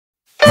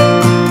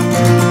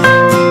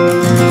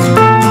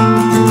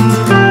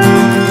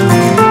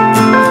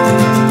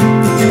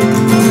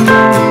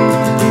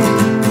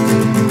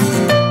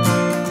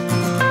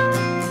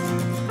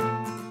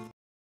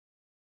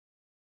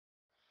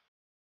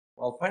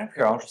Well,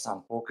 point-of-care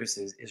ultrasound focus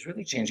is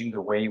really changing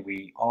the way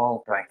we all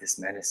practice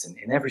medicine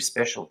in every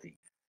specialty.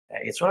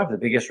 It's one of the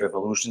biggest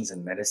revolutions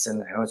in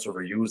medicine. I know it's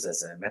overused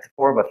as a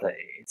metaphor, but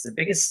it's the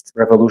biggest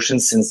revolution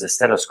since the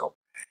stethoscope.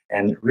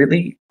 And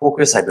really,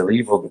 focus, I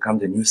believe, will become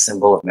the new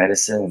symbol of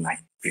medicine in like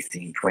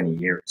 15, 20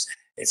 years.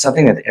 It's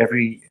something that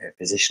every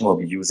physician will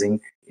be using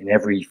in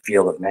every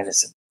field of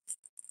medicine.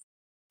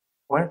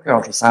 Point-of-care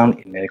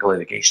ultrasound in medical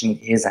education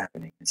is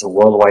happening. It's a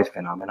worldwide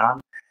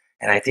phenomenon.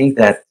 And I think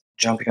that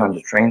jumping on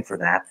the train for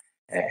that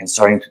and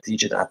starting to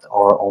teach it at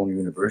our own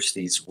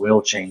universities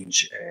will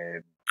change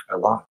a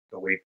lot the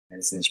way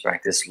medicine is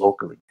practiced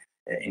locally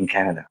in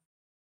Canada.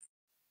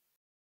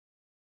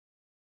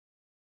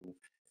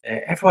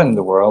 Everyone in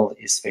the world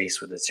is faced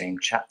with the same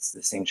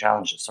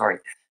challenges. Sorry.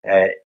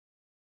 Uh,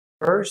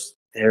 First,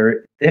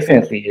 there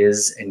definitely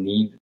is a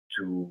need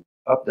to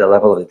up the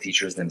level of the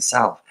teachers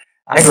themselves.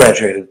 I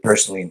graduated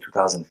personally in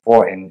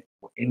 2004, and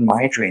in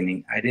my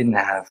training, I didn't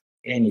have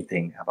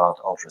anything about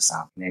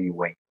ultrasound in any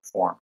way or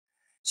form.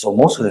 So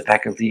most of the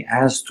faculty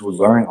has to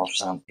learn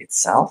ultrasound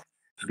itself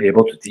to be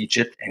able to teach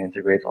it and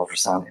integrate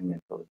ultrasound in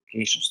medical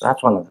education. So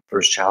that's one of the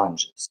first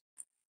challenges.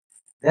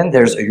 Then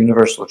there's a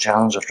universal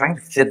challenge of trying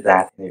to fit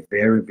that in a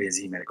very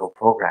busy medical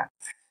program.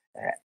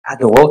 At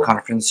the World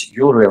Conference,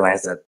 you'll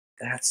realize that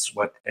that's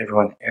what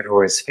everyone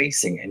everywhere is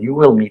facing, and you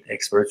will meet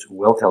experts who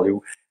will tell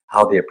you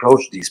how they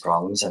approach these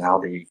problems and how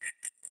they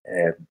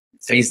uh,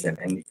 face them,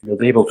 and you'll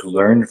be able to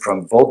learn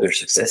from both their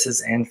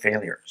successes and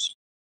failures.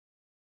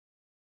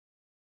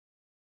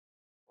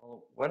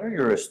 Well, whether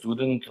you're a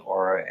student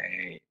or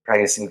a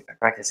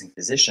practicing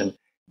physician,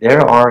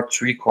 there are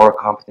three core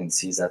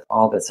competencies that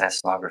all the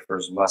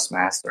sonographers must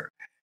master.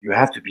 You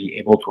have to be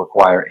able to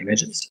acquire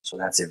images, so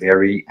that's a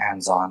very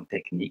hands-on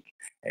technique.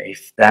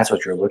 If that's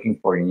what you're looking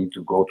for, you need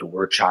to go to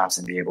workshops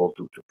and be able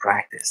to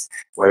practice,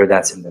 whether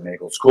that's in the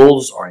medical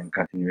schools or in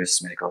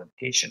continuous medical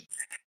education.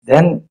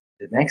 Then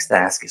the next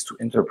task is to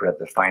interpret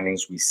the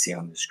findings we see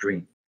on the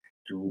screen,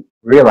 to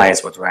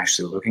realize what we're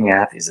actually looking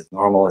at. Is it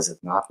normal? Is it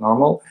not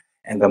normal?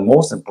 And the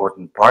most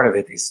important part of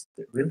it is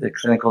really the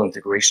clinical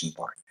integration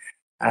part.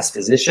 As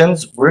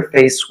physicians, we're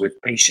faced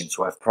with patients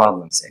who have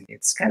problems, and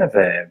it's kind of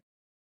a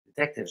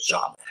detective's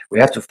job. We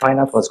have to find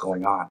out what's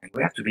going on, and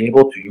we have to be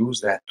able to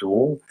use that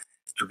tool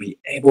to be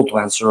able to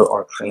answer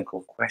our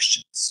clinical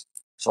questions.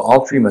 So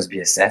all three must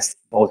be assessed,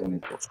 both in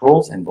medical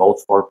schools and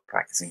both for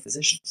practicing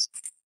physicians.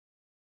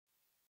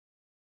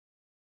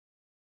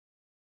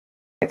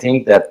 I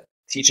think that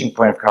teaching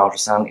point-of-care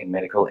ultrasound in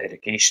medical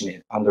education,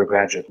 in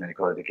undergraduate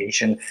medical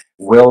education,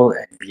 will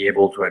be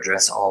able to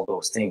address all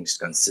those things: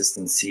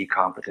 consistency,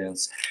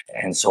 competence,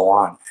 and so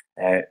on.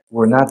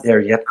 We're not there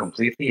yet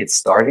completely. It's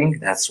starting.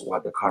 That's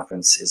what the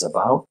conference is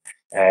about.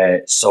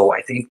 So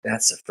I think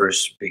that's the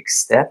first big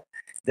step.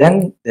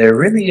 Then there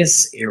really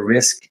is a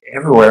risk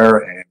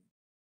everywhere,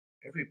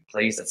 every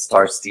place that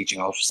starts teaching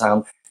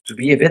ultrasound, to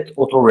be a bit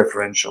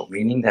auto-referential,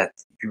 meaning that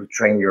you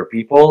train your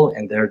people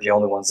and they're the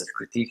only ones that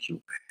critique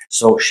you.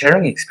 So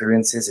sharing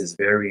experiences is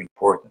very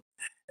important.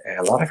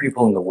 A lot of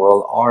people in the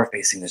world are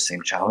facing the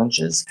same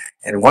challenges,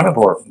 and one of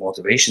our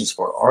motivations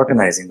for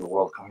organizing the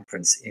World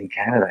Conference in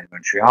Canada, in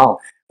Montreal,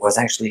 was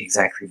actually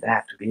exactly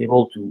that: to be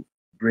able to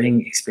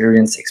bring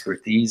experience,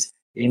 expertise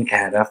in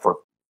Canada for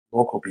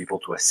local people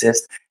to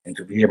assist, and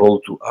to be able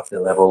to up the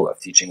level of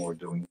teaching we're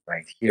doing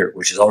right here,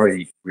 which is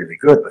already really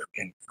good, but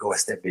we can go a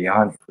step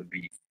beyond. It would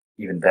be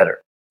even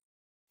better.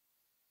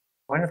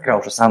 Point-of-care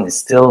ultrasound is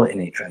still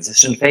in a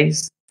transition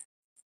phase.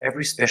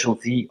 Every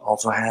specialty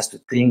also has to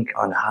think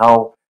on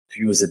how to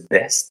use it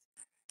best,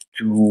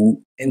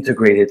 to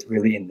integrate it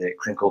really in the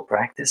clinical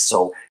practice.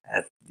 So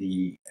at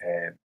the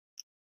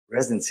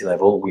residency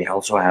level, we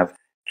also have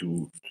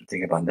to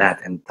think about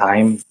that, and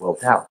time will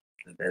tell.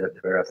 The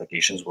better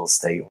applications will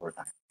stay over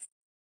time.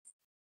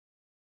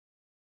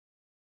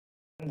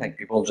 Like,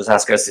 people just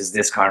ask us, is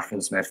this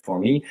conference meant for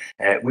me?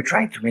 We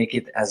try to make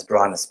it as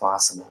broad as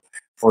possible.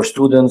 For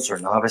students or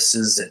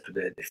novices to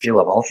the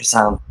field of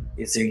ultrasound,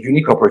 it's a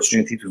unique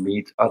opportunity to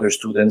meet other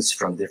students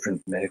from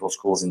different medical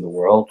schools in the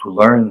world, to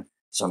learn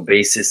some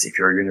basis if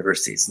your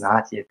university is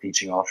not yet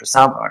teaching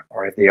ultrasound,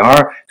 or if they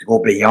are, to go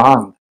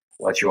beyond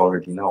what you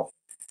already know.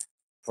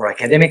 For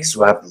academics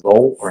who have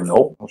low or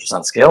no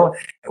ultrasound skill,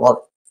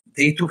 well,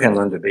 they too can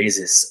learn the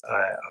basis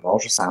of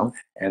ultrasound,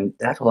 and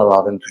that will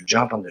allow them to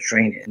jump on the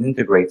train and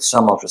integrate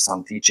some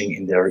ultrasound teaching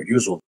in their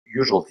usual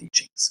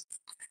teachings.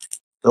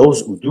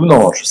 Those who do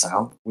know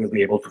ultrasound will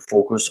be able to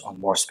focus on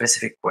more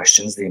specific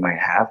questions they might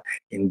have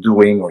in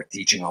doing or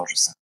teaching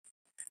ultrasound.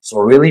 So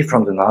really,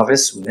 from the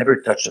novice who never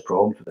touched the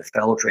probe to the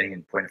fellow training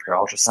in point-of-care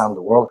ultrasound,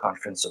 the World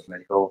Conference of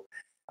Medical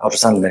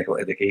Ultrasound and Medical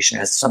Education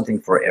has something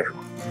for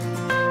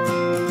everyone.